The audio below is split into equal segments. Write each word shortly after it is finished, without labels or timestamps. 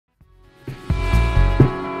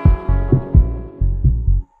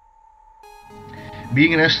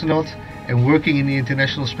Being an astronaut and working in the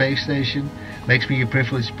International Space Station makes me a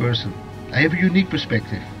privileged person. I have a unique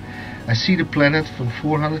perspective. I see the planet from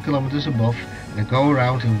 400 kilometers above and I go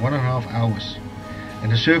around in 1.5 hours.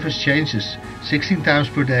 And the surface changes 16 times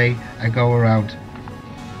per day I go around.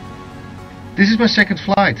 This is my second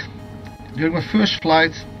flight. During my first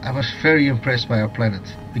flight I was very impressed by our planet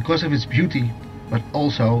because of its beauty, but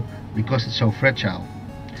also because it's so fragile.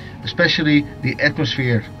 Especially the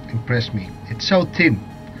atmosphere impressed me. It's so thin.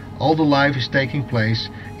 All the life is taking place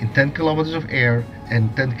in 10 kilometers of air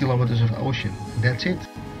and 10 kilometers of ocean. That's it.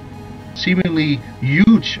 Seemingly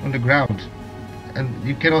huge on the ground, and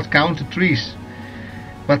you cannot count the trees.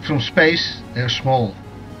 But from space they're small.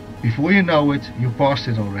 Before you know it, you passed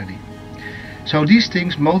it already. So these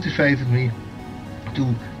things motivated me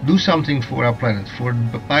to do something for our planet, for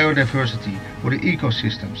biodiversity, for the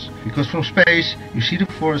ecosystems. Because from space you see the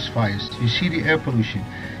forest fires, you see the air pollution,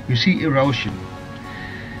 you see erosion.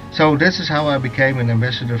 So this is how I became an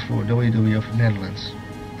ambassador for WWF Netherlands.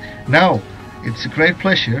 Now it's a great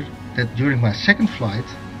pleasure that during my second flight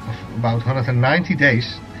of about 190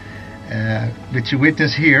 days, which you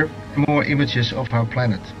witness here, more images of our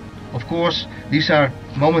planet. Of course, these are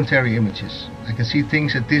momentary images. I can see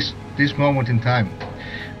things at this moment in time.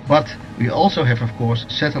 But we also have, of course,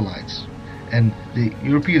 satellites. And the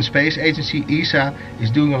European Space Agency, ESA, is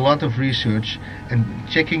doing a lot of research and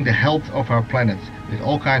checking the health of our planet with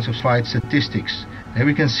all kinds of flight statistics. There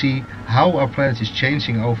we can see how our planet is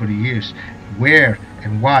changing over the years, where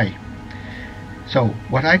and why. So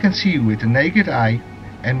what I can see with the naked eye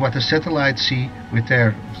and what the satellites see with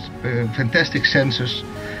their fantastic sensors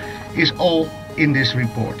is all in this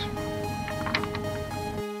report.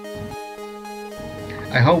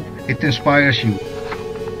 I hope it inspires you